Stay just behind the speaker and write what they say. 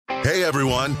Hey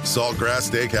everyone, Saltgrass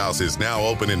Steakhouse is now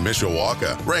open in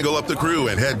Mishawaka. Wrangle up the crew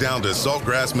and head down to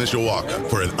Saltgrass Mishawaka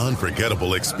for an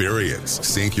unforgettable experience.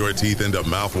 Sink your teeth into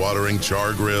mouth-watering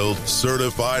char-grilled,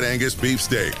 certified Angus beef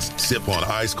steaks. Sip on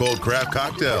ice-cold craft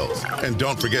cocktails. And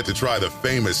don't forget to try the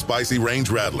famous spicy range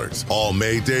rattlers, all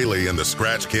made daily in the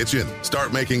Scratch Kitchen.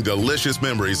 Start making delicious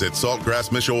memories at Saltgrass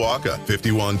Mishawaka,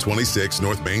 5126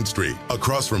 North Main Street,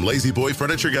 across from Lazy Boy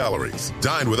Furniture Galleries.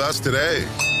 Dine with us today.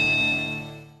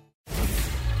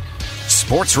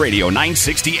 Sports Radio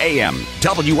 960 AM,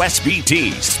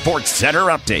 WSBT Sports Center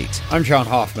Update. I'm John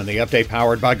Hoffman. The update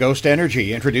powered by Ghost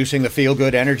Energy, introducing the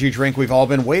feel-good energy drink we've all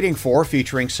been waiting for,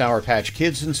 featuring Sour Patch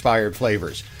Kids-inspired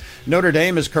flavors. Notre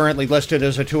Dame is currently listed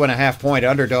as a 2.5-point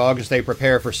underdog as they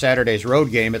prepare for Saturday's road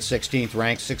game at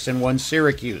 16th-ranked 6-1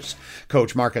 Syracuse.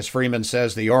 Coach Marcus Freeman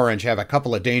says the Orange have a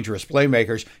couple of dangerous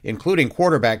playmakers, including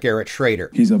quarterback Garrett Schrader.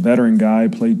 He's a veteran guy,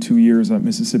 played 2 years at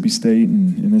Mississippi State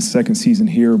and in his second season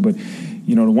here, but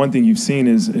you know, the one thing you've seen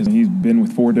is he's been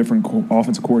with 4 different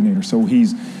offensive coordinators, so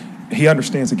he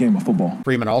understands the game of football.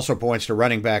 Freeman also points to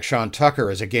running back Sean Tucker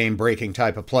as a game-breaking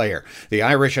type of player. The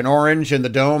Irish and Orange in the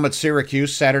Dome at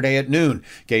Syracuse Saturday at noon.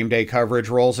 Game day coverage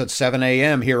rolls at 7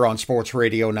 a.m. here on Sports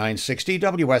Radio 960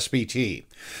 WSBT.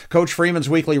 Coach Freeman's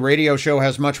weekly radio show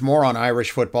has much more on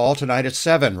Irish football tonight at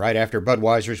 7, right after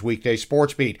Budweiser's weekday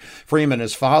sports beat. Freeman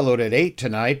is followed at 8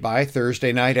 tonight by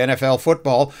Thursday night NFL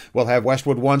football. We'll have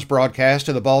Westwood One's broadcast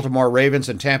of the Baltimore Ravens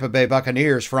and Tampa Bay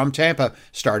Buccaneers from Tampa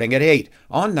starting at 8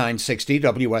 on 960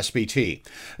 WSBT.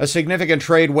 A significant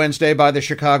trade Wednesday by the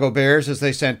Chicago Bears as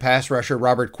they sent pass rusher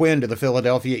Robert Quinn to the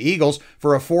Philadelphia Eagles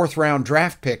for a 4th-round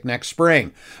draft pick next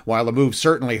spring. While the move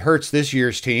certainly hurts this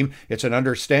year's team, it's an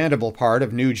understandable part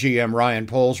of new GM Ryan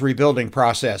Pohl's rebuilding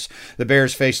process. The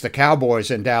Bears face the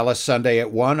Cowboys in Dallas Sunday at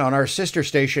 1 on our sister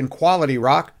station Quality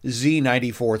Rock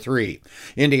Z94.3.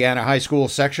 Indiana High School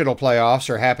sectional playoffs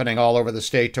are happening all over the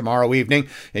state tomorrow evening,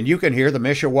 and you can hear the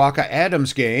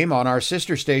Mishawaka-Adams game on our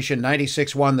sister station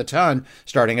 96.1 The Ton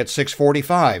starting at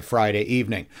 6:45 Friday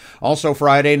evening. Also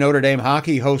Friday, Notre Dame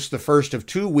hockey hosts the first of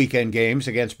 2 weekend games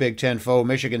against Big Ten foe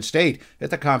Michigan State at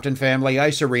the Compton Family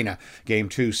Ice Arena. Game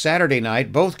 2 Saturday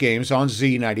night, both games on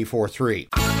Z94.3.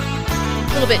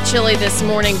 A little bit chilly this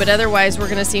morning, but otherwise we're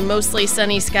going to see mostly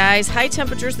sunny skies. High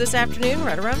temperatures this afternoon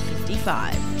right around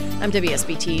 55. I'm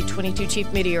WSBT 22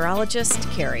 Chief Meteorologist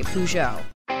Carrie Peugeot.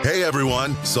 Hey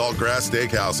everyone, Saltgrass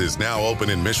Steakhouse is now open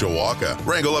in Mishawaka.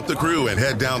 Wrangle up the crew and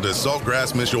head down to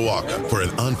Saltgrass Mishawaka for an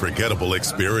unforgettable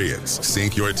experience.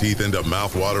 Sink your teeth into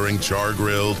mouth-watering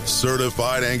char-grilled,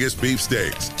 certified Angus beef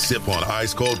steaks. Sip on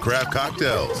ice-cold craft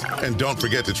cocktails. And don't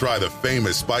forget to try the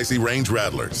famous spicy range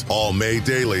rattlers, all made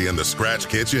daily in the Scratch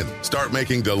Kitchen. Start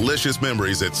making delicious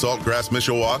memories at Saltgrass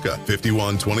Mishawaka,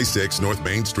 5126 North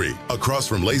Main Street, across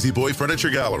from Lazy Boy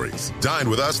Furniture Galleries. Dine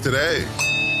with us today.